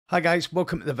Hi guys,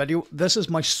 welcome to the video. This is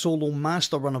my solo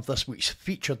master run of this week's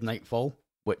featured Nightfall,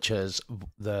 which is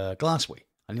the Glassway.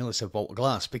 I nearly said Vault of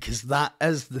Glass because that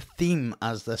is the theme,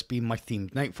 as this being my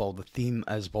themed Nightfall. The theme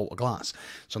is Vault of Glass.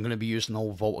 So I'm going to be using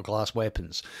all Vault of Glass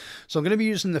weapons. So I'm going to be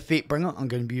using the Fatebringer, I'm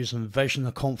going to be using Vision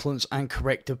of Confluence and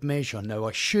Corrective Measure. Now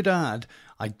I should add,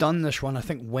 I'd done this run I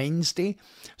think Wednesday,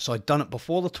 so I'd done it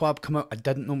before the TWAB come out. I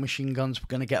didn't know machine guns were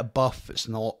going to get a buff. It's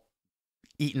not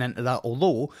eating into that,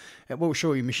 although it will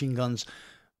show you machine guns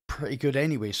pretty good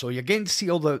anyway. So you're getting to see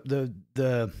all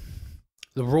the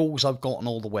rolls I've got on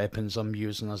all the weapons I'm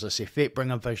using. As I say,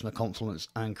 Fatebringer, Vision of Confluence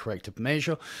and Corrective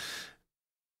Measure.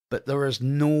 But there is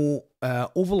no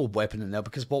overload weapon in there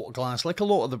because Vault of Glass, like a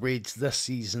lot of the raids this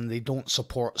season, they don't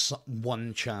support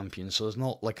one champion. So there's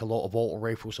not like a lot of auto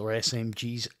rifles or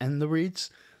SMGs in the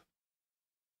raids.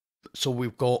 So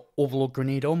we've got overload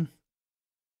grenade on.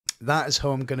 That is how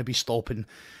I'm going to be stopping.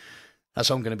 That's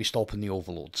how I'm going to be stopping the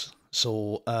overloads.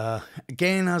 So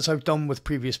again, as I've done with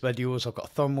previous videos, I've got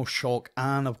a thermal shock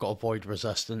and I've got a void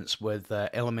resistance with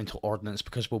elemental ordnance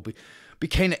because we'll be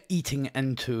kind of eating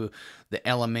into the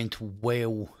elemental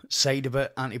well side of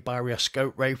it. Anti-barrier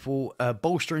scout rifle,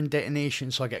 bolstering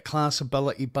detonation, so I get class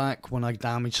ability back when I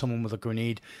damage someone with a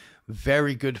grenade.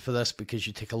 Very good for this because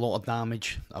you take a lot of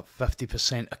damage. At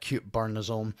 50% acute burn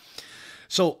is on.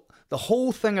 So the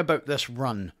whole thing about this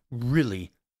run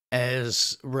really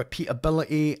is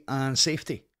repeatability and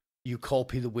safety. You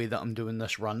copy the way that I'm doing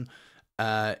this run,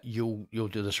 you'll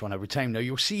do this run every time. Now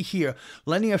you'll see here,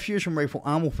 linear fusion rifle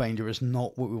ammo finder is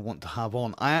not what we want to have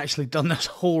on. I actually done this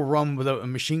whole run without a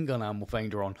machine gun ammo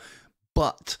finder on,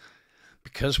 but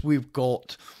because we've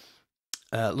got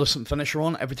Lucent Finisher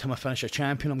on, every time I finish a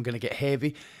champion I'm going to get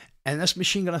heavy, and this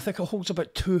machine gun I think it holds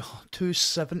about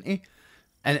 270.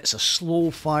 And it's a slow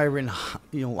firing,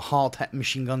 hard hit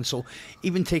machine gun. So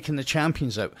even taking the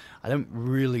champions out, I don't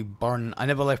really burn. I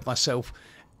never left myself.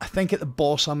 I think at the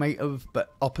boss I might have,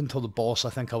 but up until the boss, I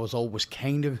think I was always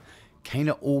kind of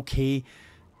okay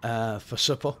for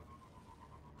super.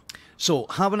 So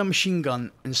having a machine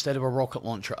gun instead of a rocket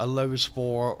launcher allows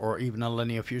for, or even a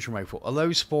linear fusion rifle,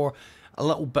 allows for a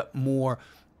little bit more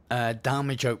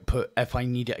damage output if I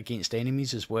need it against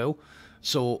enemies as well.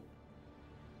 So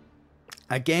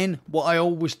again, what I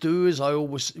always do is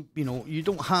you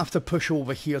don't have to push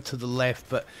over here to the left,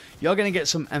 but you're going to get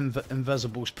some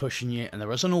invisibles pushing you, and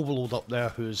there is an overload up there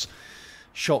whose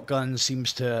shotgun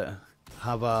seems to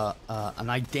have an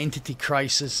identity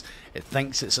crisis. It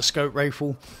thinks it's a scout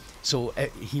rifle, so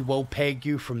he will peg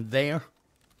you from there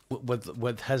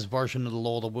with his version of the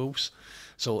Lord of Wolves.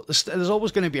 So there's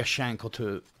always going to be a shank or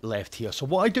two left here. So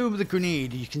what I do with the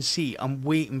grenade, you can see I'm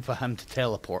waiting for him to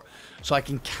teleport so I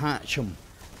can catch him.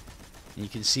 And you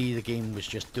can see the game was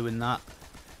just doing that.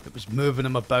 It was moving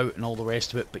him about and all the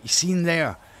rest of it. But you seen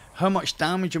there how much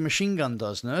damage a machine gun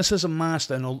does. Now this is a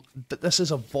master, but this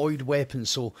is a void weapon.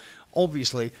 So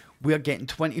obviously we are getting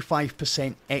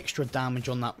 25% extra damage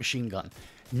on that machine gun.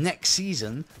 Next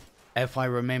season, if I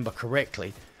remember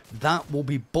correctly, that will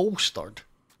be bolstered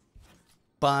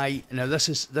by, now this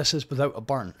is without a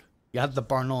burn. You had the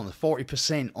burn on,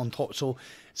 40% on top, so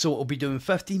it'll be doing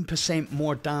 15%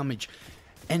 more damage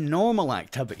in normal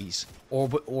activities,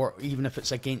 or even if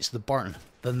it's against the burn,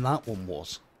 than that one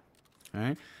was.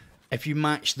 Right? If you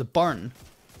match the burn,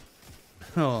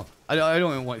 I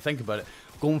don't even want to think about it.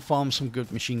 Go and farm some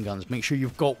good machine guns. Make sure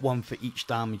you've got one for each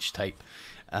damage type,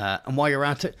 and while you're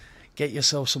at it, get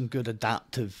yourself some good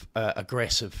adaptive,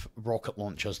 aggressive rocket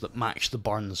launchers that match the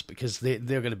burns, because they're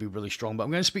going to be really strong. But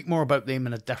I'm going to speak more about them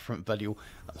in a different video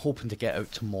I'm hoping to get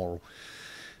out tomorrow.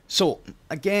 So,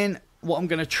 again, what I'm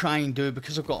going to try and do,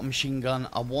 because I've got a machine gun,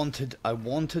 I wanted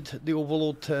the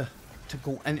overload to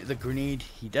go into the grenade.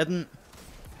 He didn't.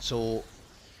 So,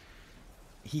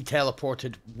 he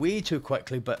teleported way too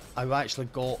quickly, but I've actually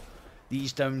got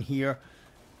these down here,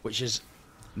 which is,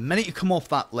 the minute you come off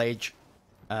that ledge,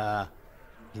 you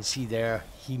can see there,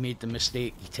 he made the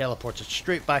mistake, he teleported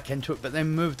straight back into it, but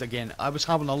then moved again. I was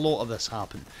having a lot of this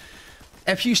happen.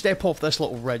 If you step off this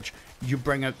little ridge, you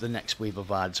bring out the next wave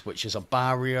of ads, which is a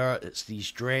barrier, it's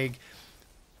these dreg.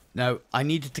 Now, I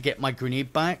needed to get my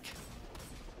grenade back,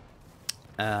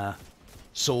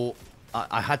 so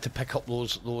I had to pick up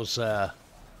those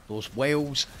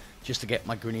whales just to get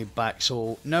my grenade back.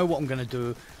 So now what I'm going to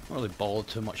do, I'm not really bothered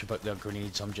too much about their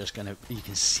grenades, I'm just going to, you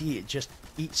can see it just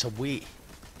eats away.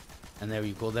 And there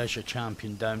you go, there's your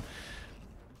champion down.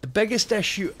 The biggest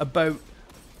issue about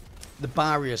the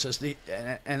barriers is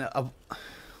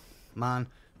man,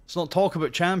 let's not talk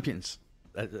about champions.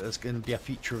 It's going to be a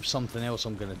feature of something else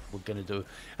we're gonna do.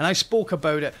 And I spoke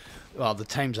about it. Well, the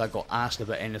times I got asked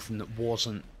about anything that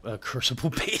wasn't Crucible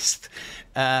based,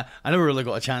 I never really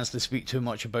got a chance to speak too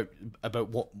much about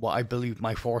what I believe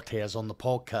my forte is on the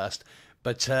podcast.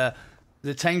 But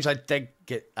the times I did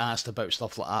get asked about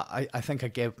stuff like that, I think I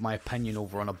gave my opinion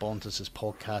over on Abontus's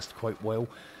podcast quite well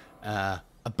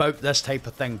about this type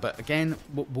of thing. But again,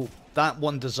 that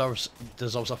one deserves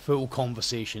a full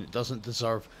conversation. It doesn't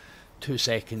deserve 2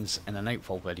 seconds in a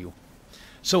Nightfall video.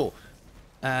 So,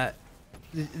 the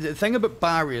thing about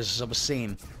barriers, as I was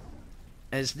saying,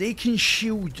 is they can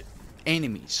shield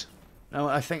enemies. Now,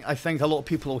 I think a lot of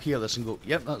people will hear this and go,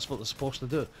 "Yep, that's what they're supposed to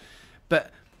do."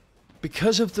 But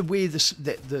because of the way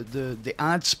the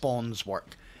ad spawns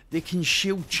work, they can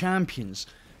shield champions.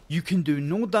 You can do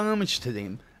no damage to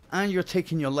them, and you're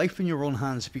taking your life in your own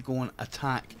hands if you go and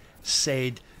attack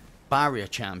said barrier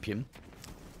champion.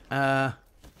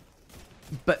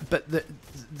 But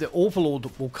the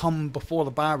overload will come before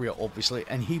the barrier, obviously,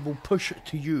 and he will push it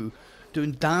to you,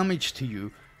 doing damage to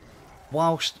you,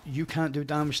 whilst you can't do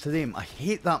damage to them. I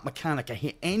hate that mechanic. I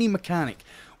hate any mechanic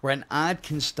where an ad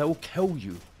can still kill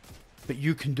you, but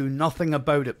you can do nothing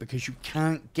about it because you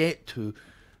can't get to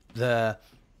the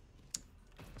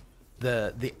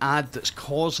ad that's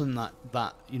causing that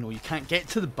you can't get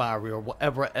to the barrier or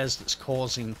whatever it is that's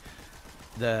causing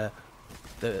the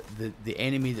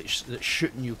enemy that's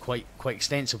shooting you quite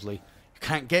extensively. You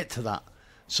can't get to that.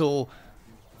 So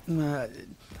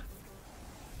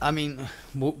I mean,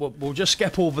 we'll just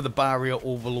skip over the barrier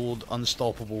overload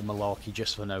unstoppable malarkey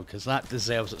just for now, because that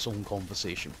deserves its own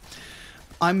conversation.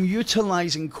 I'm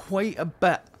utilising quite a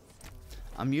bit.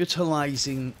 I'm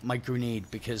utilising my grenade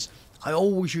because I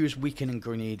always use weakening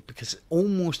grenade because it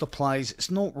almost applies.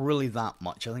 It's not really that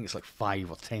much. I think it's like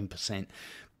 5 or 10%,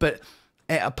 but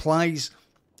it applies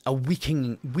a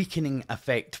weakening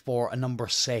effect for a number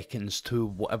of seconds to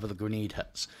whatever the grenade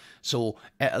hits. So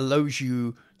it allows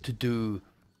you to do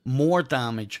more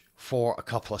damage for a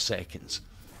couple of seconds.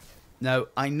 Now,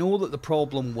 I know that the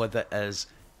problem with it is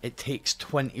it takes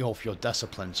 20 off your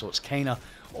discipline, so it's kind of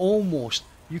almost,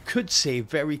 you could say,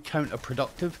 very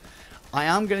counterproductive. I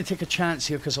am going to take a chance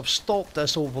here because I've stopped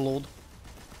this overload.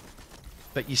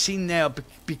 But you see now,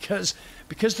 because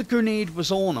the grenade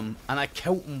was on him, and I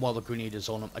killed him while the grenade is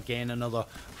on him, again, another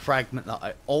fragment that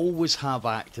I always have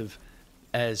active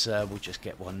is, we'll just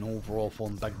get one over off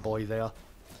on big boy there.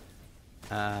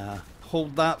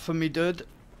 Hold that for me, dude.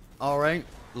 Alright,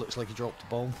 looks like he dropped the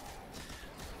ball.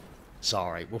 It's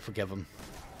alright, we'll forgive him.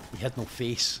 He had no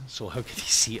face, so how could he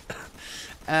see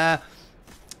it?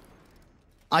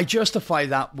 I justify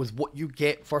that with what you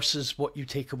get versus what you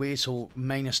take away, so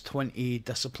minus 20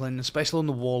 discipline, especially on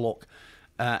the Warlock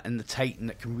and the Titan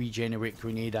that can regenerate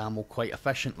grenade ammo quite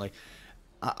efficiently.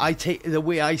 I take the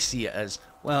way I see it is,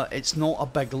 well, it's not a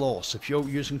big loss. If you're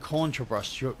using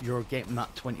Contraburst, you're getting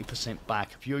that 20%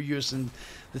 back. If you're using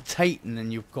the Titan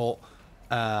and you've got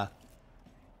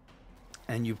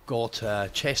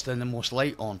Chest and the Most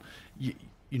Light on, you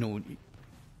know,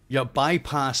 you're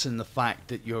bypassing the fact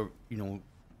that you're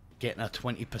getting a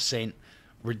 20%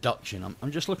 reduction.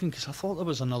 I'm just looking because I thought there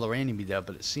was another enemy there,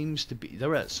 but it seems to be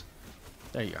there is.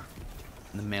 There you are.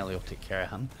 And the melee will take care of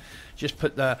him. Just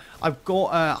put the. I've got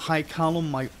a high cal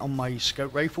on my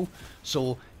scout rifle,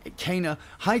 so it kind of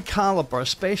high caliber,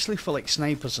 especially for like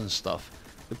snipers and stuff.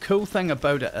 The cool thing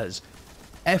about it is,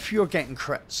 if you're getting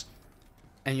crits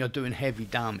and you're doing heavy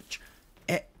damage,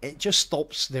 it just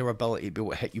stops their ability to be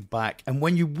able to hit you back. And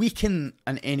when you weaken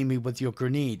an enemy with your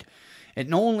grenade, it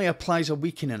not only applies a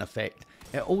weakening effect,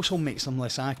 it also makes them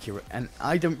less accurate. And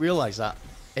I didn't realise that.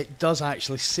 It does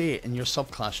actually say it in your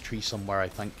subclass tree somewhere, I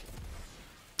think.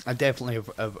 I definitely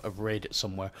have read it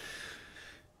somewhere.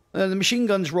 The machine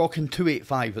gun's rocking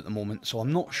 285 at the moment, so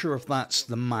I'm not sure if that's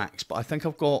the max, but I think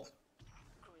I've got...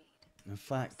 In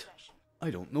fact, I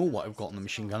don't know what I've got on the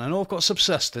machine gun. I know I've got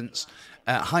subsistence,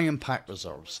 high impact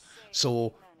reserves.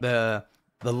 So the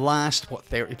last, what,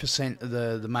 30% of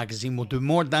the magazine will do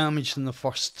more damage than the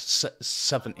first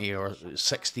 70 or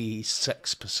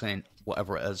 66%,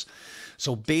 whatever it is.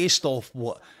 So based off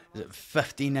what, is it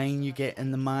 59 you get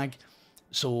in the mag?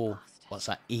 So what's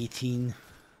that, 18,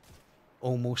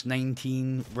 almost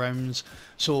 19 rounds.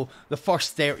 So the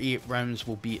first 38 rounds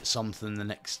will be at something, the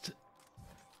next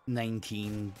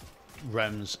 19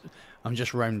 rounds, I'm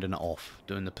just rounding it off,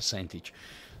 doing the percentage,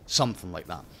 something like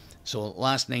that. So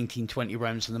last 19, 20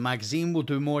 rounds in the magazine will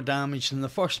do more damage than the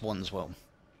first ones will.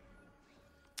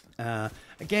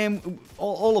 Again,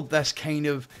 all of this kind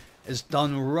of is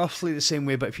done roughly the same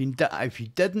way, but if you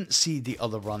didn't see the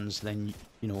other runs, then,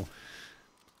 you know,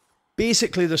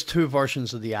 Basically, there's two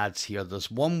versions of the ads here.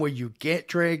 There's one where you get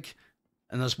Dreg,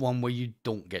 and there's one where you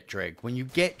don't get Dreg. When you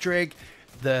get Dreg,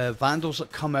 the Vandals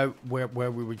that come out where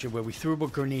we threw a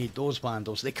grenade, those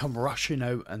Vandals, they come rushing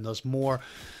out, and there's more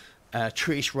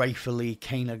trace rifle-y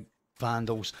kind of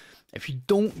Vandals. If you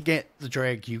don't get the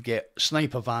Dreg, you get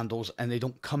Sniper Vandals, and they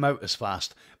don't come out as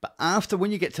fast. But after,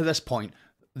 when you get to this point,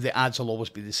 the ads will always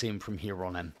be the same from here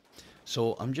on in.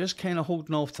 So I'm just kind of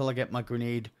holding off till I get my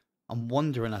grenade. I'm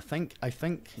wondering, I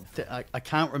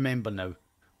can't remember now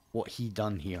what he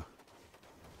done here.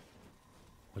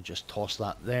 We'll just toss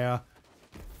that there.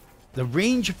 The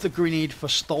range of the grenade for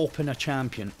stopping a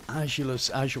champion, as you'll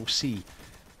see,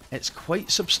 it's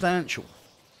quite substantial.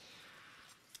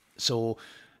 So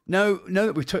now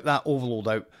that we took that overload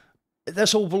out,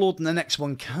 this overload and the next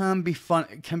one can be fun.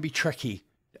 It can be tricky,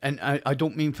 and I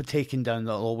don't mean for taking down.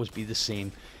 That'll always be the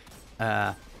same.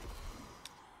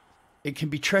 It can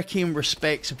be tricky in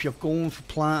respects if you're going for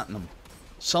platinum.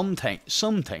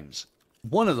 Sometimes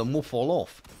one of them will fall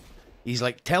off. He's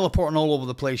like teleporting all over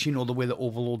the place, you know, the way that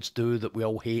overloads do that we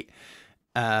all hate.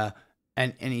 And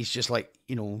he's just like,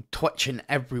 you know, twitching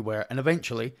everywhere, and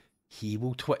eventually he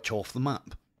will twitch off the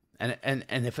map. And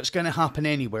if it's going to happen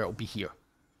anywhere, it'll be here.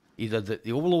 Either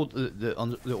the overload, the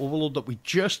overload that we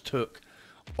just took,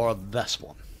 or this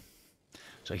one.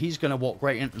 So he's going to walk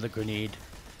right into the grenade.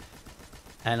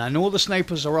 And I know the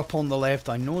snipers are up on the left.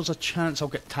 I know there's a chance I'll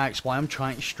get taxed while I'm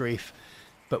trying to strafe.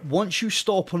 But once you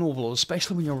stop an overload,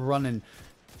 especially when you're running,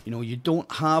 you know, you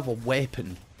don't have a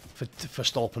weapon for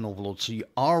stopping overload. So you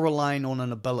are relying on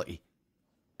an ability.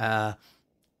 I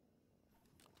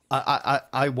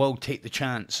will take the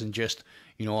chance and just,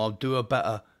 you know, I'll do a bit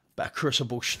of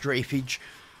crucible strafage.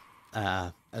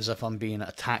 As if I'm being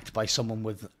attacked by someone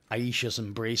with Aisha's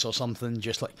embrace or something.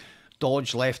 Just like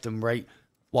dodge left and right,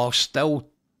 while still,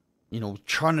 you know,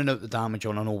 churning out the damage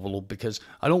on an overload, because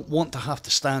I don't want to have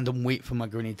to stand and wait for my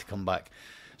grenade to come back.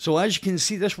 So as you can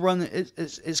see, this run,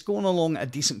 it's going along at a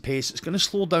decent pace. It's going to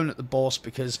slow down at the boss,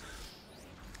 because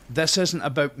this isn't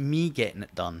about me getting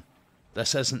it done.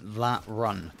 This isn't that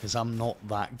run, because I'm not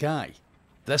that guy.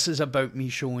 This is about me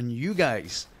showing you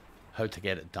guys how to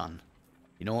get it done.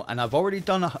 You know, and I've already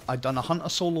done I've done a Hunter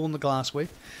solo in the Glassway.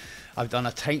 I've done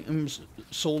a Titans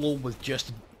solo with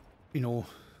just, you know,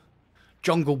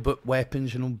 jungle boot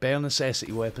weapons, you know, bare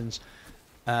necessity weapons.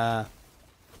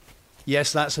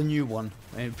 Yes, that's a new one.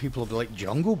 And people will be like,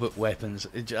 jungle boot weapons?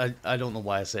 I don't know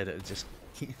why I said it.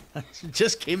 It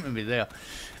just came to me there.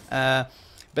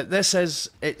 But this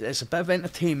is, it's a bit of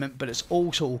entertainment, but it's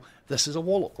also, this is a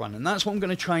Warlock run. And that's what I'm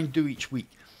going to try and do each week.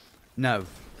 Now,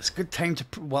 it's a good time to,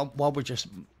 while we're just,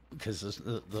 because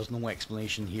there's no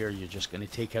explanation here, you're just going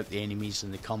to take out the enemies,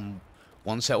 and they come,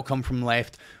 one set will come from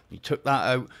left. We took that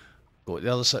out, go to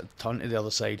the other side, turn to the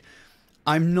other side.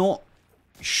 I'm not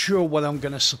sure whether I'm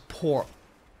going to support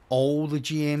all the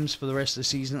GMs for the rest of the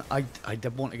season. I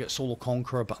did want to get Solo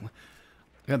Conqueror, but I'm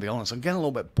going to be honest, I'm getting a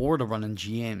little bit bored of running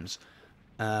GMs.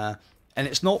 And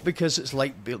it's not because it's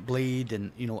Lightblade,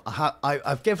 and, you know,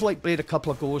 I've given Lightblade a couple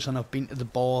of goes, and I've been to the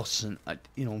boss, and,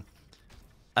 you know,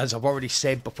 as I've already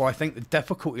said before, I think the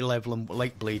difficulty level in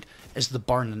Lightblade is the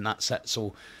burn, and that's it.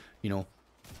 So, you know,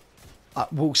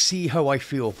 we'll see how I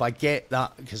feel if I get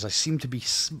that, because I seem to be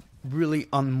really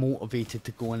unmotivated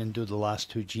to go in and do the last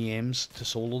two GMs to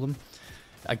solo them.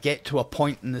 I get to a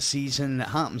point in the season, it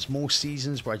happens most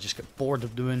seasons, where I just get bored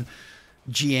of doing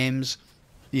GMs.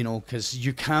 You know, because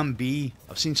you can be,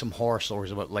 I've seen some horror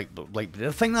stories about Lightblade.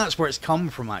 I think that's where it's come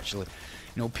from, actually.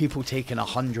 You know, people taking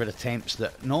 100 attempts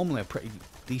that normally are pretty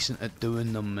decent at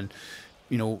doing them, and,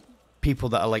 you know, people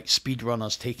that are like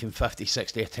speedrunners taking 50,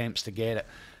 60 attempts to get it.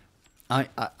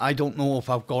 I don't know if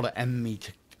I've got it in me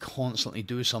to constantly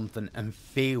do something and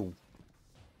fail,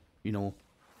 you know,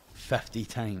 50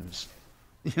 times.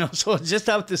 You know, so I just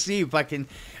have to see if I can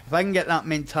get that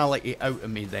mentality out of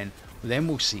me, then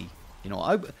we'll see. You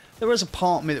know, there is a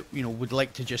part of me that, you know, would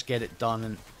like to just get it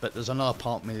done, but there's another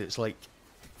part of me that's like,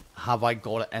 have I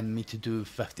got it in me to do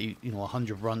 50, you know,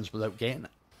 100 runs without getting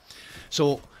it?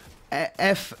 So,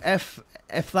 if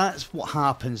that's what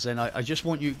happens, then I just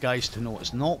want you guys to know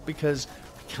it's not because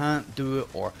I can't do it,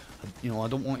 or, you know, I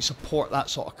don't want to support that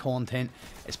sort of content.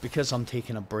 It's because I'm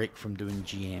taking a break from doing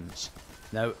GMs.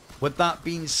 Now, with that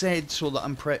being said, so that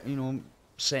I'm you know,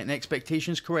 setting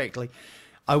expectations correctly,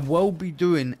 I will be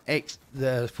doing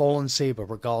the Fallen Saber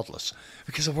regardless,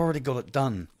 because I've already got it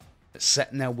done. It's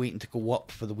sitting there waiting to go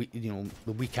up for the week, you know,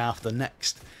 the week after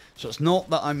next. So it's not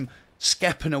that I'm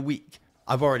skipping a week.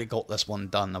 I've already got this one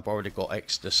done. I've already got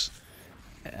Exodus,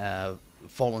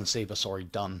 Fallen Saber, sorry,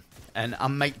 done. And I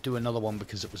might do another one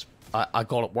because it was I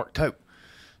got it worked out.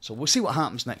 So we'll see what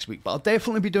happens next week. But I'll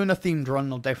definitely be doing a themed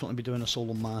run. I'll definitely be doing a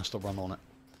solo master run on it.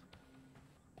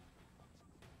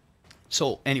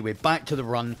 So anyway, back to the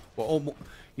run. We're almost,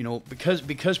 you know,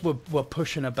 because we're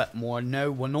pushing a bit more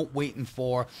now. We're not waiting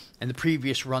for. In the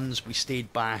previous runs, we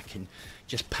stayed back and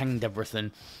just pinged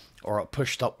everything, or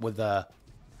pushed up with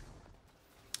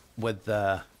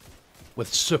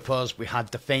supers. We had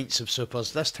defensive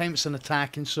supers. This time it's an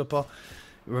attacking super.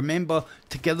 Remember,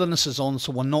 togetherness is on,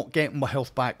 so we're not getting my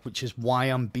health back, which is why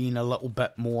I'm being a little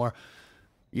bit more,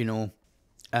 you know,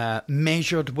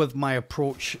 measured with my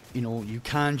approach. You know, you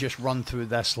can just run through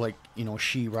this like, you know,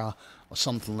 She-Ra or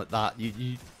something like that.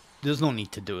 There's no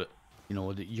need to do it. You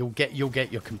know, you'll get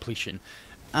your completion.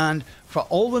 And for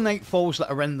all the Nightfalls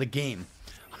that are in the game,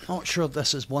 I'm not sure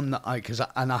this is one that I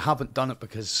haven't done it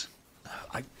because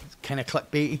I kind of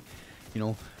clickbaity, you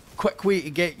know. Quick way to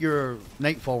get your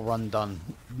Nightfall run done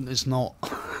is not.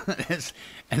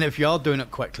 And if you are doing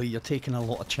it quickly, you're taking a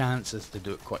lot of chances to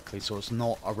do it quickly, so it's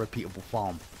not a repeatable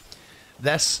farm.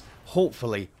 This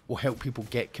hopefully will help people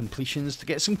get completions to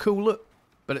get some cool loot,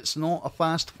 but it's not a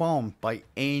fast farm by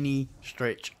any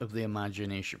stretch of the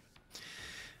imagination.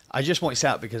 I just want to say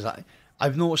that because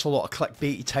I've noticed a lot of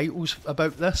clickbaity titles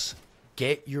about this.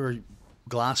 Get your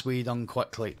glassway done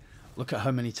quickly. Look at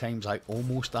how many times I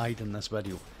almost died in this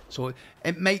video. So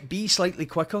it might be slightly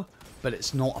quicker, but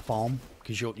it's not a farm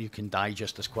because you can die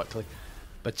just as quickly.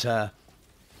 But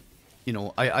you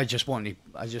know, I just wanted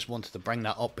to bring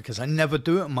that up because I never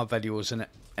do it in my videos, and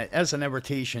it is an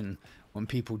irritation when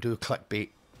people do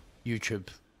clickbait YouTube.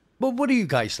 Well, what do you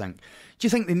guys think? Do you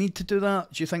think they need to do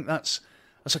that? Do you think that's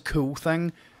a cool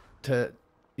thing to,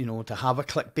 you know, to have a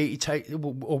clickbaity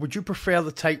title, or would you prefer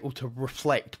the title to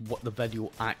reflect what the video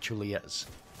actually is?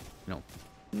 You know,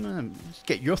 let's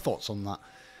get your thoughts on that.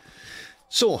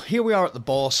 So here we are at the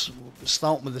boss,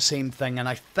 starting with the same thing, and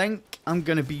I think I'm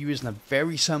going to be using a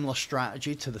very similar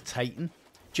strategy to the Titan,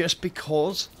 just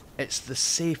because it's the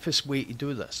safest way to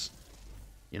do this.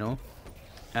 You know,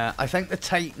 I think the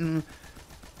Titan,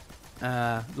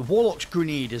 the Warlock's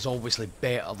grenade is obviously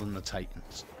better than the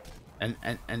Titan's.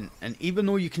 And even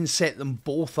though you can set them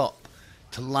both up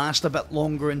to last a bit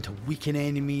longer and to weaken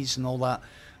enemies and all that,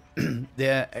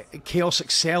 the Chaos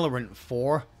Accelerant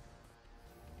 4,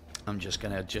 I'm just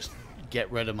going to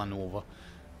get rid of my Nova.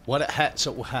 What it hits,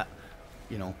 it will hit,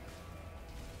 you know.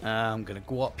 I'm going to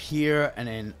go up here and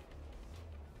then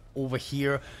over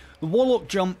here. The Warlock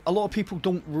jump, a lot of people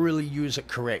don't really use it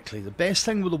correctly. The best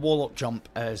thing with the Warlock jump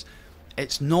is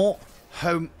it's not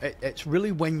how it's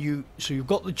really when so you've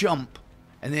got the jump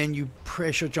and then you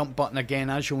press your jump button again.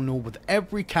 As you'll know with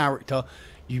every character,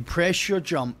 you press your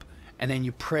jump and then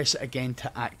you press it again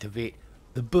to activate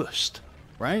the boost,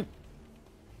 right?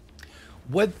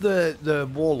 With the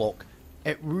Warlock,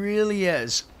 it really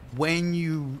is when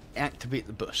you activate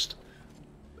the boost.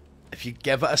 If you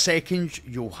give it a second,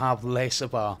 you'll have less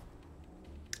of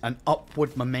an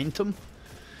upward momentum.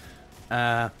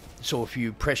 So if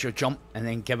you press your jump and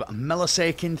then give it a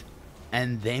millisecond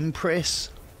and then press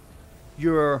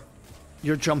your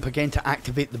jump again to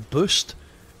activate the boost,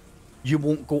 you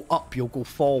won't go up, you'll go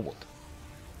forward.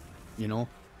 You know?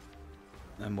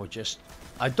 And we'll just...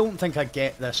 I don't think I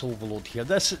get this overload here.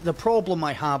 The problem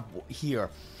I have here,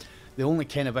 the only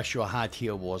kind of issue I had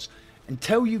here was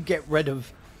until you get rid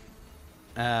of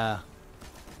the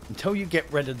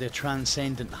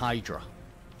Transcendent Hydra,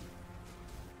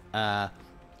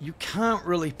 you can't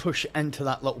really push into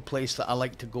that little place that I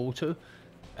like to go to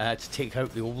take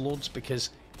out the overloads, because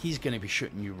he's going to be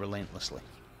shooting you relentlessly.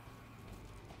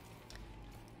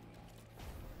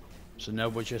 So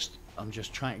now I'm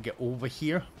just trying to get over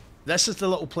here. This is the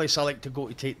little place I like to go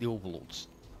to take the overloads.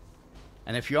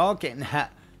 And if you are getting hit,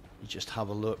 you just have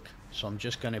a look. So I'm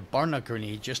just going to burn a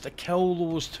grenade just to kill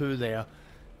those two there.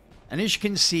 And as you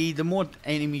can see, the more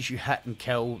enemies you hit and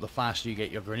kill, the faster you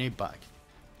get your grenade back.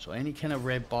 So any kind of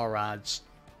red bar adds,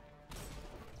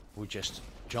 we'll just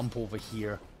jump over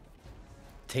here,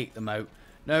 take them out.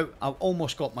 Now, I've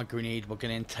almost got my grenade. We're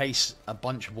going to entice a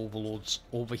bunch of overloads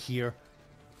over here.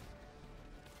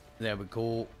 There we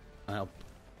go. And I'll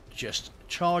just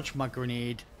charge my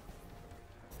grenade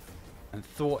and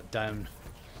throw it down.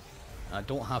 I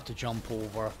don't have to jump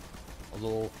over,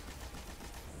 although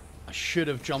I should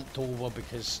have jumped over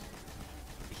because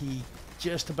he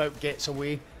just about gets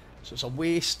away. So it's a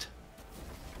waste.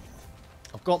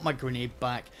 I've got my grenade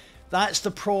back. That's the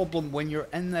problem when you're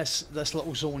in this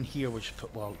little zone here. We'll just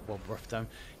put World Rift down.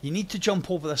 You need to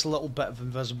jump over this little bit of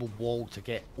invisible wall to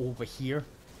get over here,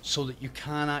 so that you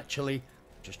can actually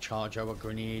just charge our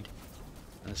grenade.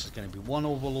 And this is going to be one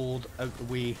overload out the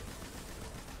way.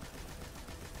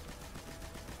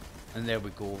 And there we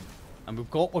go. And we've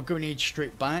got our grenade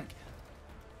straight back.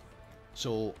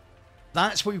 So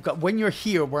that's what you've got. When you're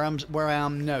here, where I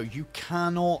am now, you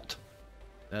cannot.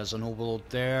 There's an overload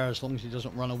there. As long as he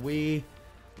doesn't run away,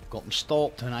 I've got him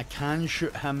stopped, and I can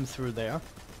shoot him through there.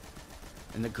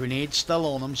 And the grenade's still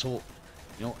on him, so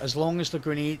you know, as long as the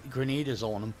grenade is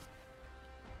on him,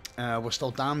 we're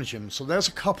still damaging him. So there's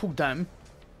a couple down.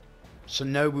 So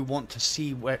now we want to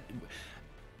see where.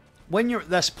 When you're at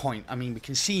this point, I mean, we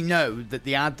can see now that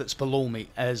the ad that's below me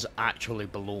is actually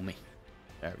below me.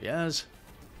 There he is.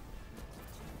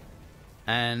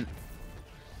 And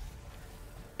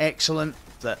excellent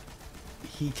that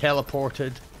he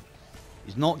teleported.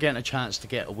 He's not getting a chance to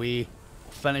get away.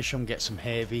 We'll finish him, get some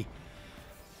heavy.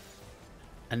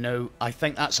 And now I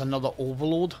think that's another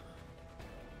overload.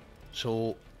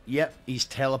 So, yep, he's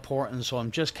teleporting. So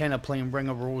I'm just kind of playing Ring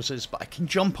of Roses. But I can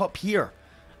jump up here.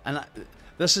 And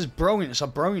this is brilliant. It's a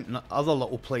brilliant other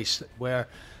little place where...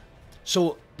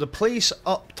 So, the place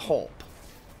up top,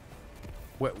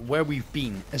 where we've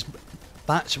been,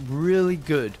 that's really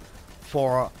good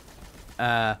for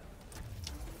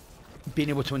being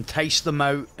able to entice them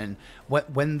out. And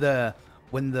when the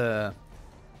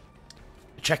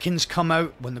chickens come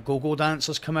out, when the go-go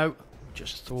dancers come out,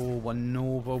 just throw one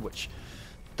over, which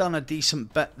done a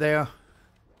decent bit there.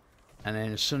 And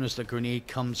then as soon as the grenade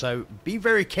comes out, be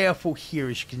very careful here.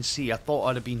 As you can see, I thought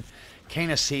I'd have been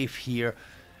kind of safe here.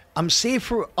 I'm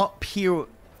safer up here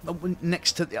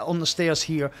next to on the stairs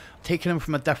here, taking him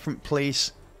from a different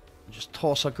place. Just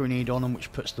toss a grenade on him,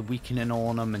 which puts the weakening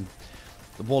on him, and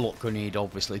the Warlock grenade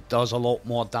obviously does a lot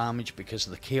more damage because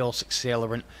of the Chaos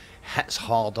Accelerant, hits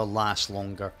harder, lasts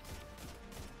longer.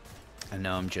 And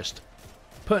now I'm just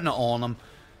putting it on him.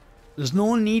 There's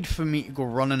no need for me to go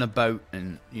running about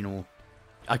and, you know,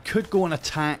 I could go and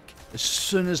attack as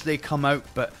soon as they come out,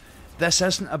 but this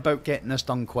isn't about getting this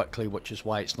done quickly, which is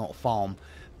why it's not a farm.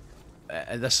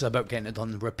 This is about getting it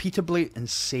done repeatably and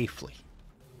safely.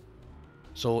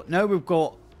 So now we've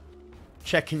got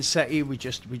Chicken City. We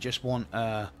just want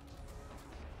to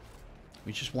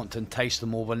entice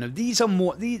them over. Now these are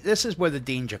more. This is where the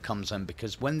danger comes in,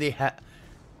 because when they hit,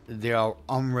 they are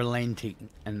unrelenting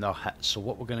in their hits. So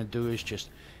what we're going to do is just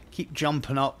keep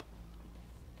jumping up.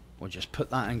 We'll just put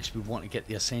that in because we want to get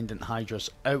the Ascendant Hydras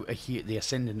out of here. The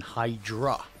Ascendant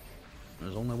Hydra.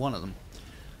 There's only one of them.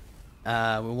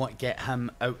 We want to get him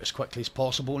out as quickly as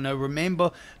possible. Now remember,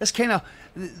 that's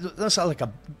like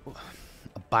a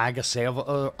bag of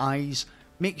servitor eyes.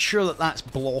 Make sure that that's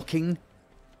blocking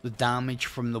the damage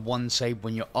from the one side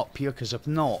when you're up here, because if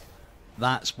not,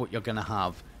 that's what you're going to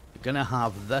have. You're going to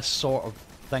have this sort of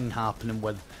thing happening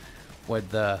with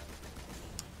the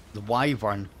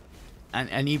Wyvern,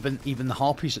 and even the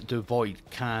Harpies that do Void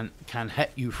can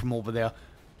hit you from over there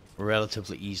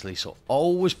relatively easily. So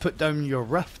always put down your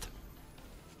Rift.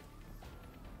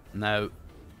 Now,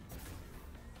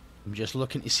 I'm just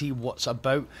looking to see what's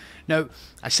about. Now,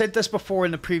 I said this before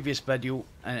in the previous video,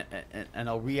 and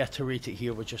I'll reiterate it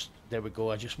here. There we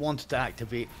go. I just wanted to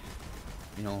activate,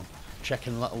 you know,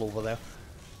 Chicken Little over there.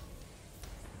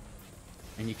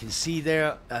 And you can see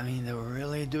there, I mean, they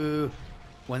really do,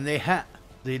 when they hit,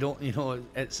 they don't, you know,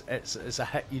 it's a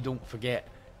hit you don't forget.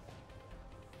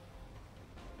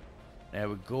 There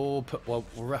we go. Put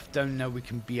Rift down now. We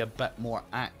can be a bit more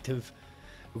active.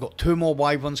 We've got 2 more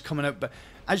Wyverns coming out, but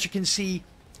as you can see,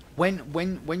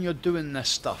 when you're doing this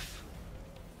stuff,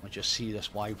 I just see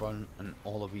this Wyvern and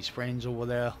all of his friends over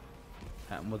there,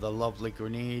 hit him with a lovely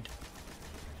grenade.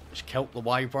 Just killed the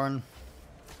Wyvern,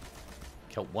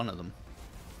 killed one of them,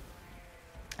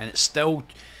 and it's still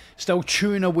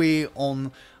chewing away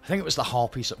on. I think it was the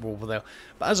Harpies that were over there.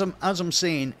 But as I'm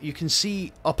saying, you can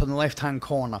see up in the left hand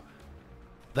corner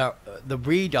that the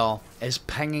radar is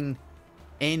pinging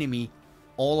enemy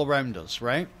all around us,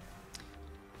 right?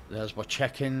 There's our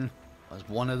chicken. There's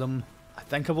one of them. I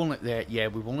think I've only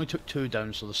we've only took 2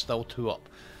 down, so there's still 2 up.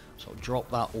 So I'll drop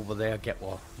that over there, get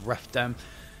our Rift down.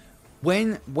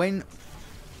 When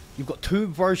you've got 2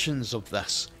 versions of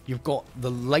this, you've got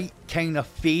the light kind of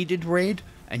faded red,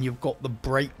 and you've got the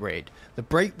bright red. The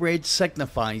bright red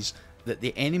signifies that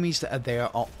the enemies that are there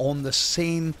are on the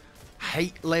same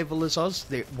height level as us.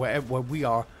 Where we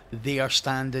are, they are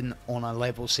standing on a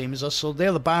level same as us, so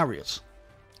they're the barriers,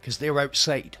 because they're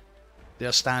outside.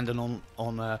 They're standing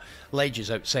on ledges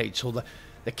outside. So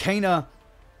the kind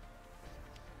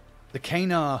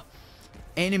of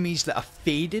enemies that are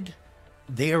faded,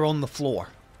 they're on the floor.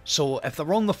 So if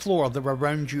they're on the floor, they're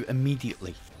around you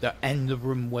immediately. They're in the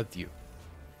room with you.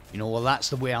 You know, well, that's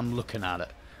the way I'm looking at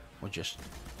it. We'll just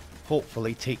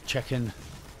hopefully take the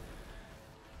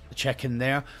chicken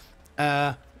there.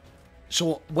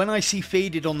 So when I see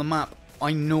faded on the map,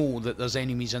 I know that there's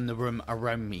enemies in the room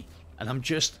around me. And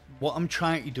what I'm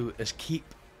trying to do is keep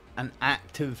an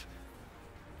active,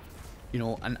 you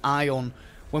know, an eye on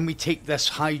when we take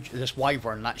this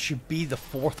wyvern. That should be the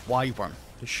 4th wyvern.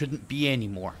 There shouldn't be any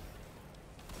more.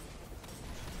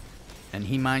 And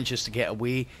he manages to get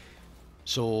away.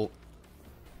 So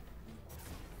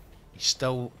he's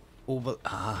still over.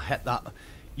 Hit that.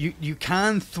 You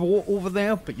can throw it over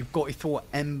there, but you've got to throw it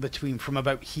in between from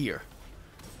about here.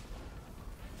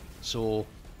 So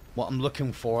what I'm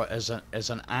looking for is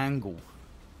an angle.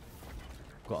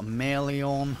 Got a melee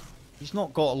on. He's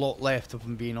not got a lot left, if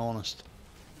I'm being honest.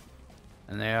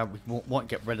 And there, we want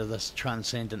to get rid of this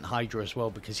Transcendent Hydra as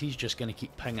well, because he's just going to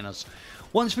keep pinging us.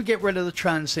 Once we get rid of the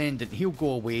Transcendent, he'll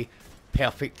go away.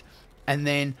 Perfect. And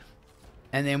then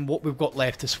what we've got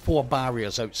left is 4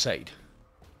 barriers outside.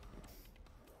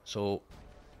 So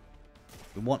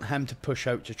we want him to push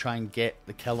out to try and get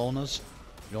the kill on us.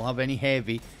 We don't have any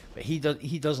heavy, but he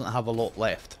doesn't have a lot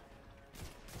left.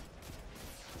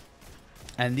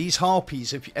 And these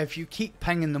harpies, if you keep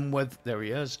pinging them with, there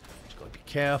he is. Just got to be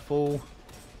careful.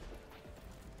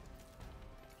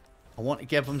 I want to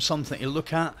give him something to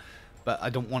look at, but I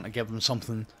don't want to give him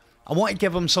something. I want to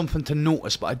give him something to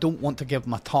notice, but I don't want to give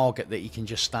him a target that he can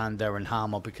just stand there and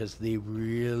hammer, because they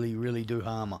really, really do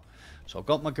hammer. So I've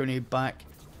got my grenade back.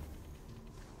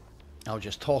 I'll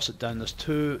just toss it down. There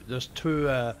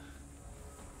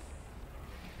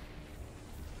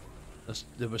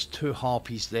was 2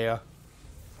 harpies there.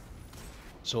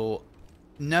 So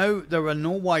now there are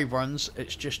no wyverns,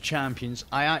 it's just champions.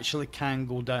 I actually can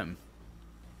go down.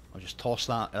 I'll just toss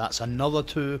that. That's another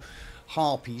 2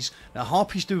 harpies. Now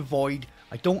harpies do void.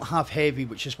 I don't have heavy,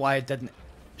 which is why I didn't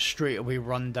straight away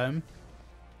run down.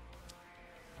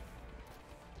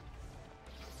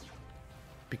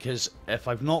 Because if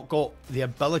I've not got the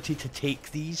ability to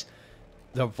take these,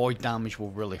 their void damage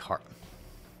will really hurt.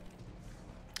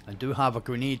 I do have a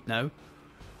grenade now.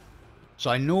 So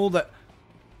I know that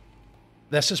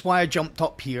this is why I jumped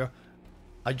up here.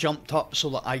 I jumped up so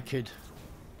that I could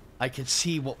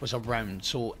see what was around.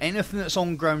 So anything that's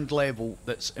on ground level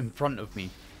that's in front of me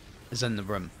is in the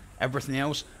room. Everything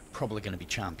else, probably going to be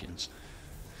champions.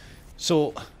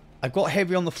 So I've got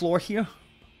heavy on the floor here.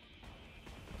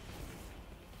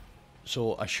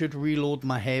 So I should reload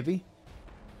my heavy.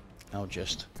 I want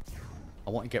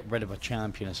to get rid of a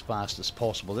champion as fast as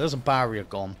possible. There's a barrier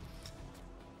gone.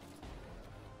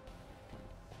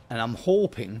 And I'm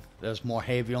hoping there's more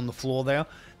heavy on the floor there.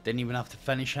 Didn't even have to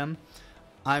finish him.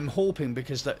 I'm hoping,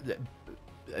 because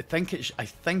I think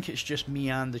it's just me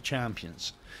and the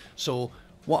champions. So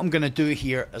what I'm gonna do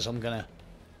here is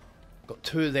got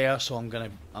 2 there, so I'm gonna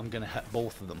hit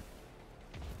both of them.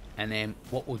 And then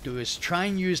what we'll do is try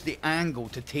and use the angle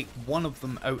to take one of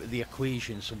them out of the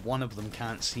equation, so one of them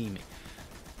can't see me.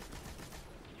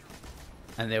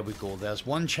 And there we go. There's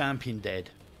 1 champion dead.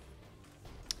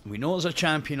 We know there's a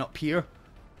champion up here.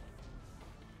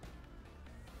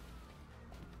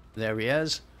 There he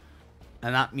is.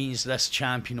 And that means this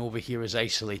champion over here is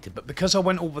isolated. But because I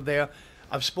went over there,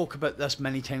 I've spoke about this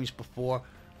many times before.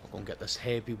 I'll go and get this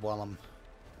heavy while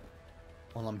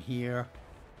I'm here.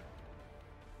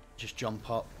 Just jump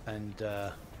up and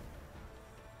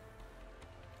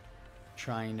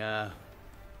try and there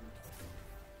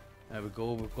we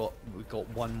go. We've got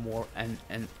 1 more in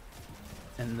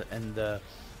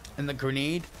the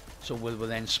grenade. So we'll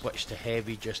then switch to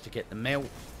heavy just to get the melt.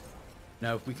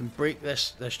 Now if we can break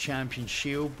this champion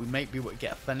shield, we might be able to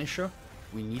get a finisher.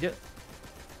 We need it.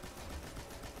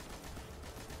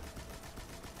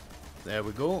 There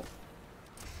we go.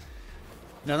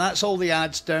 Now that's all the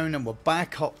adds down, and we're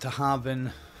back up to having,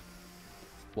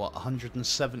 what,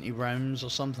 170 rounds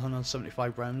or something,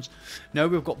 175 rounds. Now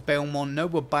we've got Belmont. Now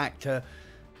we're back to,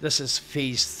 this is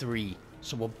phase 3,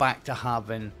 so we're back to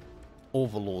having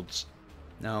overloads.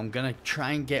 Now I'm going to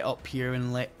try and get up here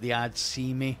and let the ads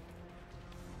see me,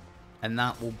 and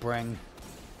that will bring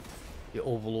the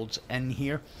overloads in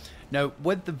here. Now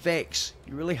with the Vex,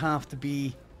 you really have to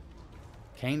be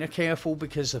kind of careful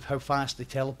because of how fast they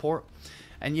teleport.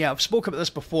 And yeah, I've spoken about this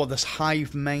before, this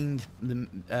hive mind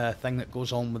thing that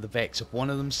goes on with the Vex. If one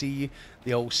of them see you,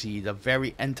 they all see you. They're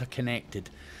very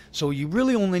interconnected. So you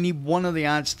really only need one of the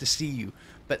ads to see you.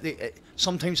 But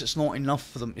sometimes it's not enough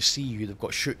for them to see you. They've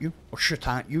got to shoot you or shoot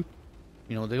at you.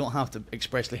 You know, they don't have to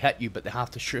expressly hit you, but they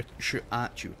have to shoot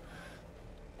at you.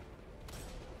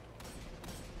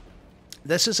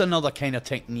 This is another kind of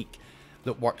technique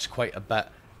that works quite a bit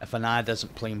if an ad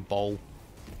isn't playing ball.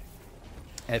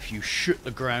 If you shoot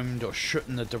the ground or shoot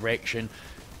in the direction,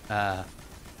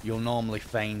 you'll normally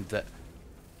find that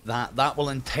That will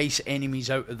entice enemies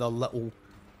out of their little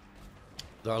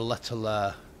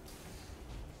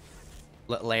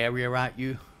area at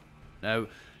you. Now,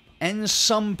 in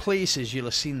some places, you'll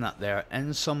have seen that there.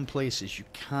 In some places, you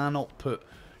cannot put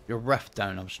your rift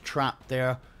down. I was trapped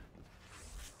there.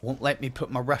 Won't let me put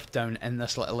my rift down in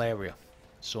this little area.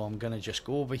 So I'm going to just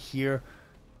go over here.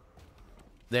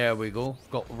 There we go.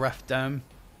 Got rift down.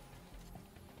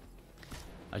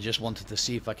 I just wanted to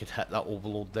see if I could hit that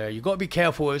overload there. You've got to be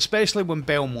careful, especially when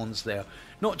Belmont's there.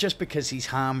 Not just because he's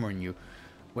hammering you,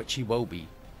 which he will be.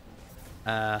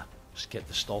 Just get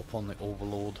the stop on the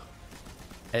overload.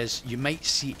 Is you might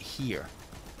see it here.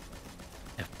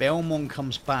 If Belmont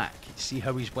comes back, see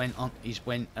how he's went on.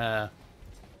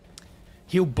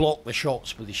 He'll block the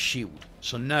shots with his shield.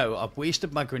 So now I've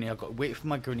wasted my grenade. I've got to wait for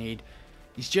my grenade.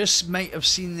 He's just might have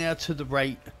seen there to the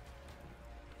right.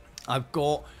 I've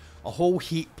got a whole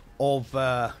heap of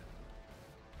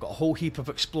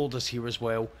exploders here as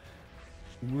well.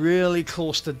 Really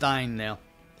close to dying there,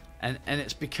 and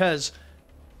it's because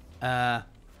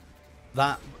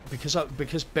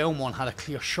because Belmont had a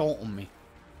clear shot on me.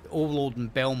 The Overlord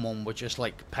and Belmont were just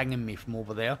like pinging me from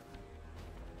over there.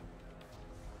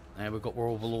 Now we've got our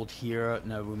Overlord here.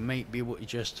 Now we might be able to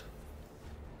just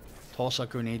toss a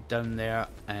grenade down there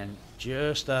and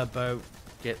just about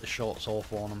get the shots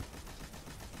off on him.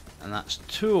 And that's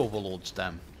 2 Overlords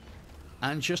down.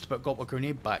 And just about got my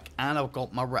grenade back. And I've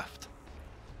got my rift.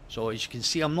 So as you can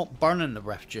see, I'm not burning the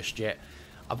rift just yet.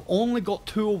 I've only got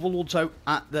 2 Overlords out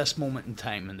at this moment in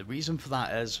time. And the reason for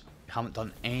that is I haven't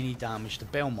done any damage to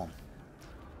Belmont.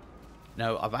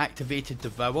 Now I've activated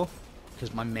Devour,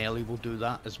 because my melee will do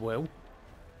that as well.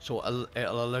 So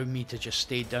it'll allow me to just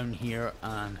stay down here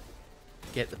and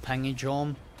get the pingage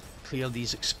on. Clear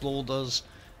these exploders,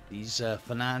 these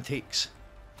fanatics.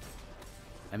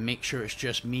 And make sure it's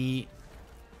just me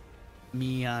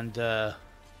and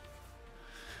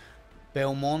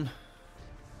Belmont.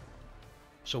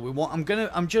 So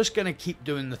I'm just gonna keep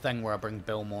doing the thing where I bring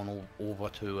Belmont over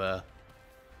to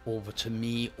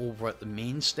me over at the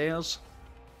main stairs.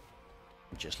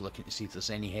 I'm just looking to see if there's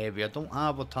any heavy. I don't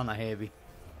have a ton of heavy.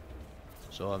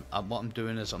 So what I'm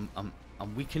doing is I'm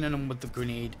weakening him with the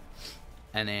grenade,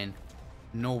 and then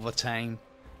Nova time.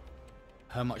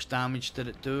 How much damage did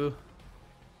it do?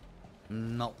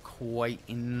 Not quite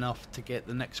enough to get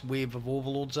the next wave of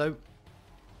overloads out.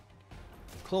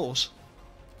 Close.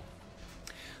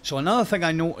 So another thing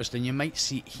I noticed, and you might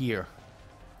see it here.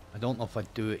 I don't know if I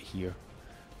do it here.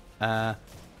 I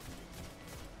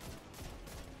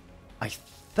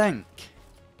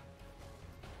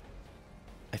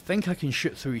think I can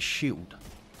shoot through his shield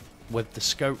with the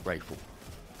scout rifle,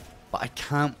 but I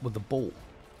can't with the bow.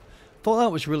 Thought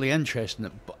that was really interesting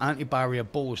that anti-barrier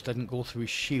bows didn't go through his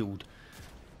shield,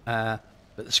 but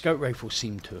the scout rifle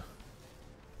seemed to.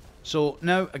 So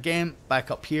now again, back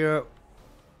up here,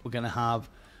 we're gonna have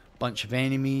a bunch of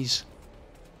enemies.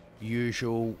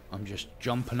 Usual. I'm just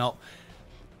jumping up.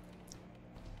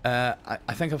 I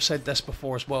think I've said this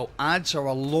before as well. Ads are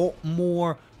a lot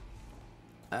more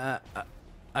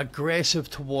aggressive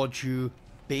towards you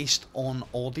based on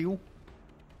audio.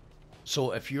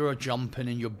 So if you're jumping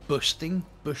and you're bush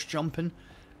jumping,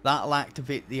 that'll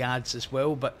activate the ads as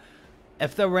well. But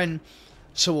if they're in,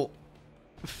 so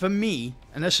for me,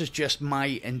 and this is just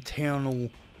my internal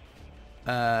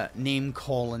name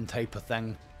calling type of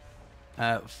thing,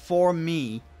 for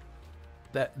me,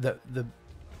 the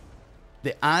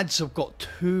ads have got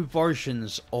 2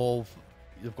 versions of,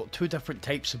 they've got 2 different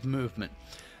types of movement.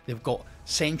 They've got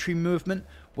sentry movement,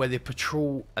 where they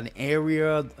patrol an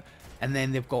area, and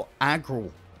then they've got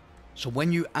aggro. So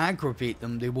when you aggravate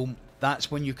them,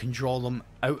 that's when you can draw them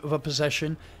out of a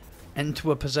position,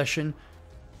 into a position.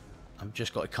 I've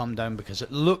just got to come down because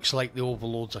it looks like the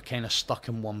overloads are kind of stuck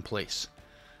in one place.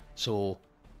 So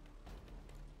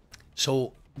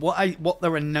what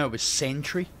they're in now is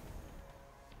sentry.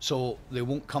 So they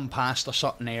won't come past a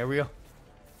certain area.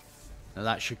 Now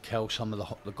that should kill some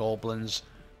of the goblins.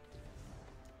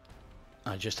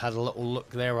 I just had a little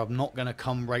look there. I'm not going to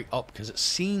come right up because it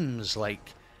seems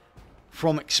like,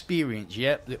 from experience,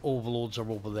 yep, the overloads are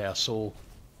over there. So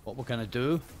what we're going to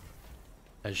do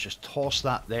is just toss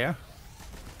that there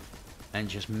and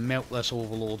just melt this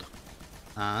overload.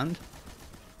 And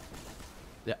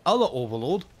the other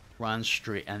overload ran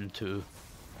straight into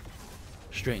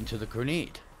the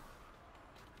grenade.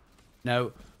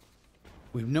 Now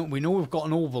we know we've got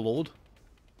an overload,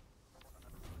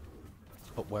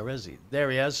 but where is he?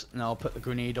 There he is. Now I'll put the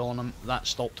grenade on him. That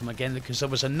stopped him again because there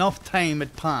was enough time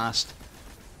had passed.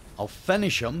 I'll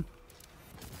finish him.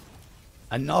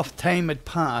 Enough time had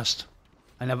passed,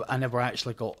 I never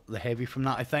actually got the heavy from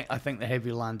that. I think the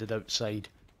heavy landed outside.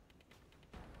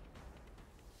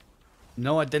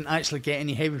 No, I didn't actually get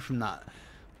any heavy from that.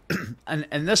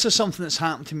 and this is something that's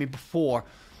happened to me before.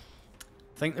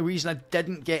 I think the reason I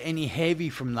didn't get any heavy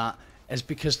from that is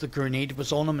because the grenade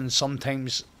was on them, and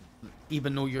sometimes,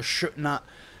 even though you're shooting at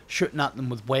them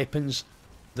with weapons,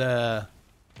 it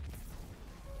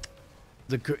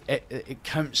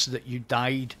counts that you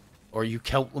died or you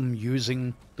killed them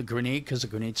using the grenade because the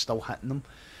grenade's still hitting them.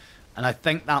 And I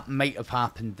think that might have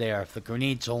happened there if the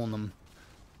grenade's on them.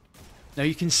 Now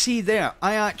you can see there,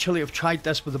 I actually have tried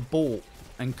this with a bolt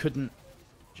and couldn't.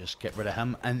 Just get rid of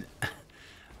him, and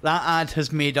that ad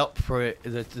has made up for it,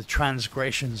 the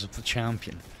transgressions of the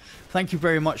champion. Thank you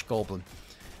very much, Goblin.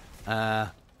 I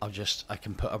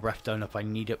can put a rift down if I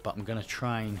need it, but I'm going to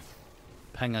try and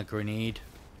ping a grenade.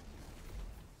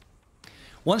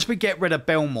 Once we get rid of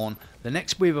Belmont, the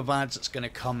next wave of ads that's going to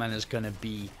come in is going to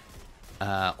be,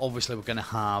 obviously we're going to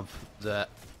have the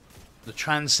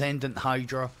Transcendent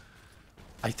Hydra.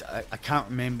 I can't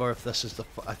remember if this is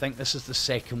I think this is the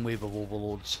second wave of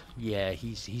overlords. Yeah,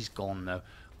 he's gone now.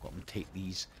 Got him take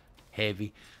these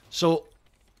heavy. So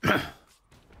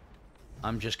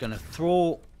I'm just gonna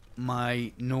throw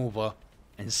my Nova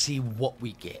and see what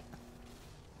we get.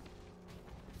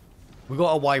 We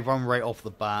got a Wyvern right off the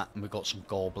bat, and we got some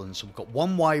goblins. So we've got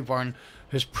one Wyvern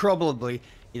who's probably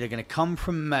either gonna come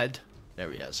from mid.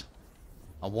 There he is.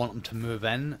 I want him to move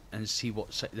in and see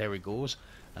what. There he goes.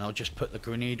 And I'll just put the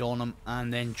grenade on him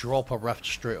and then drop a rift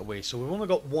straight away. So we've only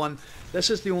got one. This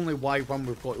is the only Wyvern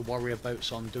we've got to worry about,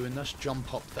 so I'm doing this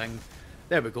jump up thing.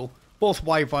 There we go. Both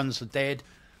Wyverns are dead.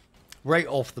 Right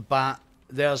off the bat,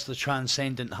 there's the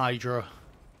Transcendent Hydra.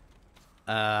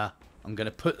 I'm going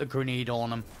to put the grenade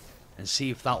on him and see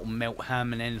if that will melt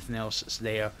him and anything else that's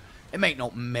there. It might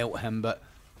not melt him, but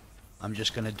I'm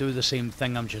just going to do the same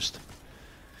thing. I'm just,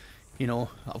 you know,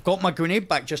 I've got my grenade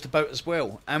back just about as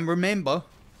well. And remember,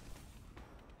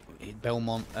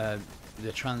 Belmont,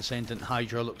 the Transcendent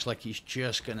Hydra looks like he's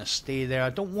just gonna stay there. I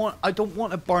don't want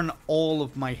to burn all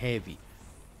of my heavy,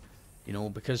 you know,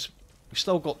 because we've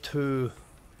still got two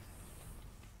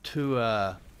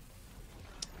chickens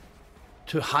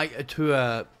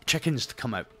to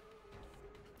come out.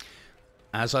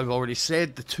 As I've already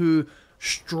said, the two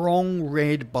strong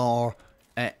red bar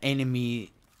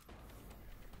enemy.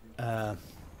 There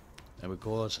we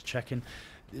go. There's a chicken.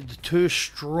 The two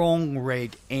strong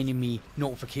red enemy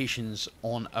notifications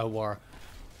on our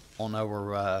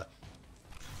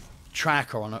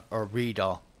tracker, on our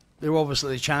radar. They're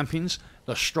obviously the champions.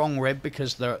 They're strong red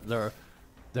because they're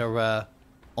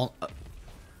on a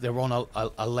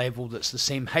level that's the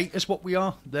same height as what we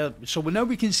are. So now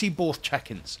we can see both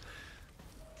chickens.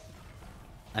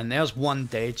 And there's one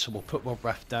dead, so we'll put our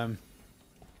rift down.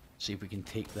 See if we can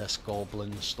take this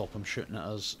goblin, stop him shooting at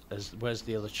us. Where's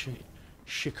the other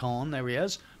Shikon? There he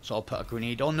is. So I'll put a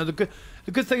grenade on. Now the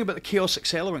good thing about the Chaos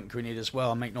Accelerant grenade as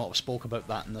well, I might not have spoke about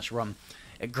that in this run.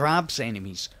 It grabs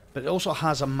enemies, but it also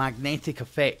has a magnetic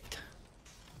effect.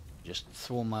 Just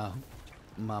throw my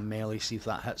melee, see if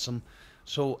that hits him.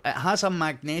 So it has a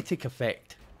magnetic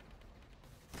effect.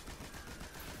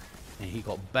 And he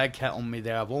got a big hit on me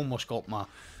there. I've almost got my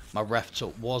rift, so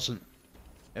it wasn't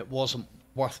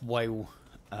worthwhile.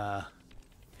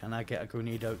 Can I get a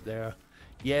grenade out there?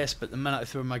 Yes, but the minute I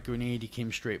threw my grenade, he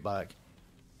came straight back.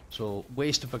 So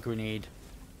waste of a grenade.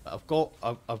 But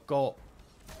I've got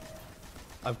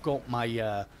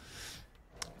my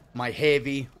my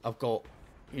heavy. I've got,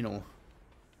 you know,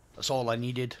 that's all I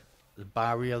needed. The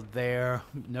barrier there.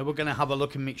 Now we're gonna have a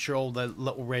look and make sure all the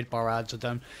little red bar ads are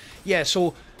down. Yeah.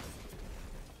 So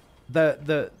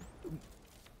the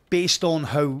based on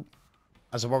how,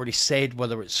 as I've already said,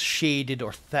 whether it's shaded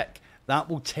or thick, that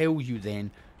will tell you then,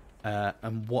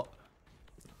 and what,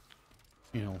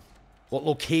 you know, what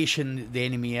location the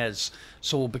enemy is.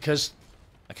 So because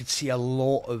I could see a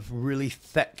lot of really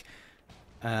thick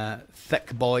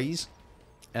boys,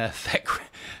 thick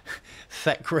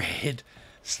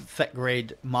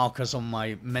red markers on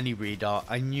my mini radar,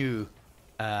 I knew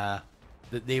that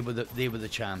they were the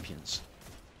champions.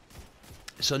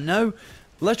 So now,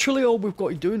 literally all we've got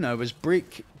to do now is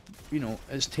break, you know,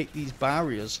 is take these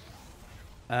barriers.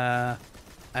 And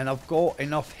I've got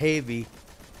enough heavy.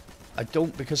 I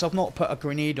don't, because I've not put a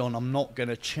grenade on, I'm not going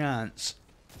to chance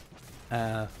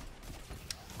being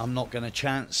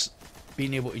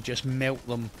able to just melt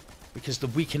them, because the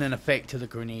weakening effect of the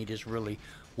grenade is really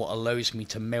what allows me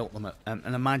to melt them.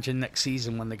 And imagine next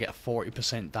season when they get a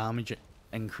 40% damage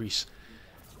increase.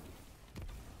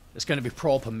 It's going to be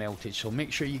proper melted, so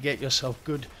make sure you get yourself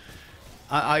good.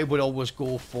 I would always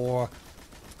go for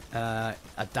a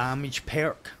damage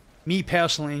perk. Me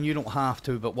personally, and you don't have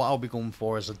to, but what I'll be going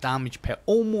for is a damage perk.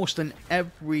 Almost in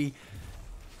every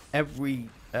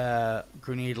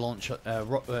grenade launcher,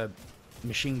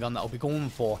 machine gun that I'll be going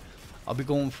for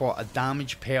a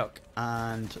damage perk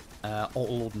and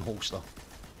auto loading holster.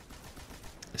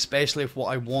 Especially if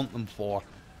what I want them for.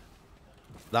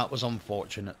 That was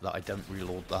unfortunate that I didn't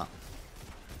reload that.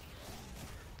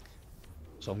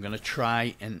 So I'm gonna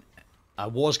try and I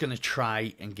was gonna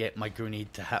try and get my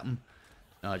grenade to hit him.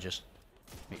 Now I just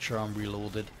make sure I'm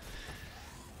reloaded,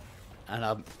 and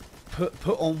I put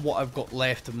on what I've got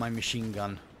left of my machine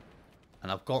gun,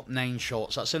 and I've got 9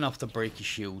 shots. That's enough to break his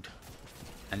shield.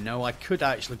 And now I could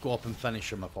actually go up and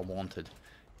finish him if I wanted.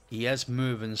 He is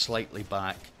moving slightly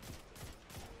back.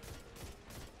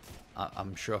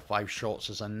 I'm sure 5 shots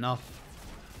is enough.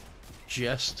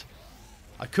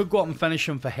 I could go up and finish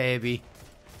him for heavy,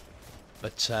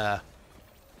 but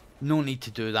no need to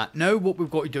do that. Now what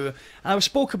we've got to do, and I've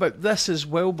spoke about this as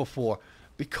well before,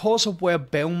 because of where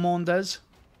Livemondo is,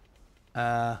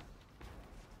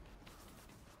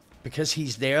 because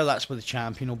he's there, that's where the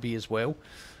champion will be as well.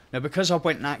 Now because I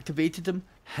went and activated him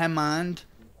and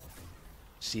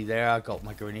see there, I got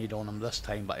my grenade on him this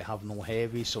time, but I have no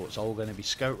heavy, so it's all going to be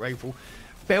scout rifle.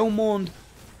 Livemondo,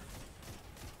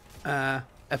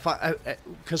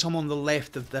 because I'm on the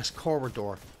left of this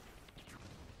corridor,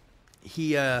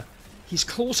 he's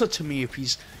closer to me if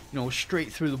he's, you know,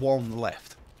 straight through the wall on the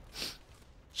left.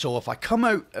 So if I come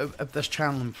out of this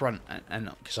channel in front,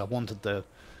 and because I wanted the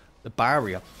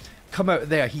barrier, come out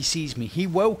there, he sees me. He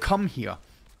will come here.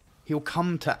 He'll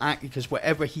come to act, because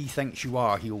wherever he thinks you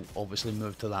are, he'll obviously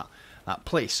move to that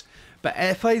place. But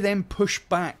if I then push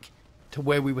back to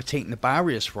where we were taking the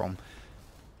barriers from,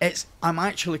 I'm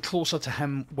actually closer to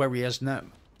him where he is now.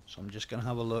 So I'm just going to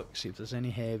have a look, see if there's any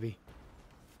heavy.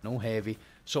 No heavy.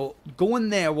 So going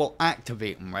there will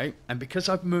activate him, right? And because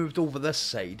I've moved over this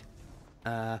side,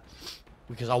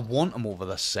 because I want him over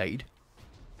this side,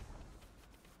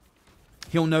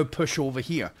 he'll now push over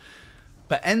here.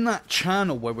 But in that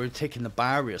channel where we're taking the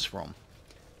barriers from,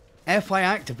 if I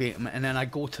activate him and then I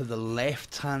go to the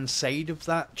left hand side of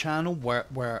that channel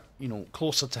where you know,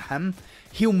 closer to him,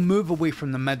 he'll move away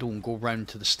from the middle and go round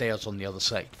to the stairs on the other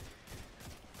side.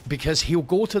 Because he'll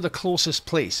go to the closest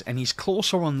place, and he's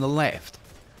closer on the left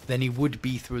than he would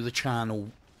be through the channel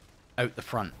out the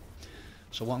front.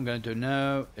 So what I'm going to do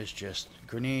now is just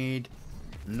grenade,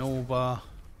 Nova,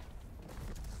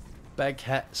 big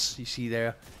hits, you see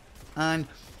there. And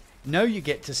now you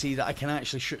get to see that I can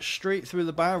actually shoot straight through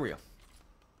the barrier.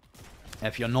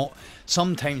 If you're not,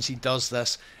 sometimes he does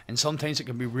this, and sometimes it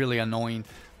can be really annoying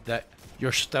that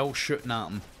you're still shooting at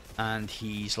him and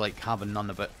he's like having none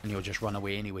of it, and he'll just run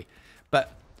away anyway.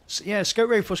 But yeah, scout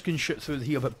rifles can shoot through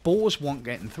here, but bows won't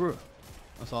get through.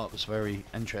 I thought it was very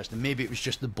interesting. Maybe it was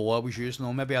just the bow I was using,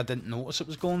 or maybe I didn't notice it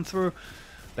was going through,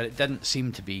 but it didn't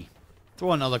seem to be.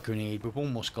 Throw another grenade, we've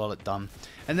almost got it done.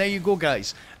 And there you go,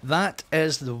 guys. That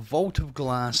is the Vault of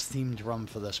Glass themed run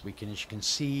for this week, and as you can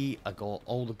see, I got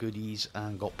all the goodies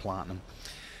and got platinum.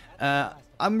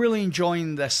 I'm really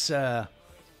enjoying this.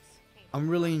 I'm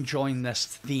really enjoying this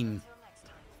theme.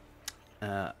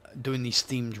 Doing these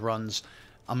themed runs.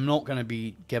 I'm not going to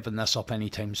be giving this up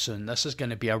anytime soon. This is going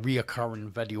to be a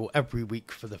reoccurring video every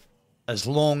week for as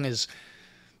long as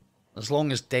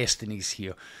Destiny's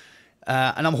here.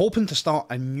 And I'm hoping to start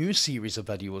a new series of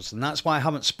videos, and that's why I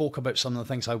haven't spoke about some of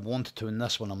the things I wanted to in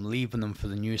this one. I'm leaving them for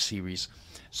the new series.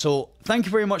 So thank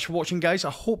you very much for watching, guys. I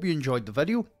hope you enjoyed the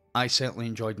video. I certainly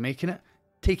enjoyed making it.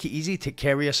 Take it easy, take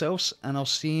care of yourselves, and I'll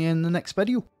see you in the next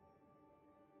video.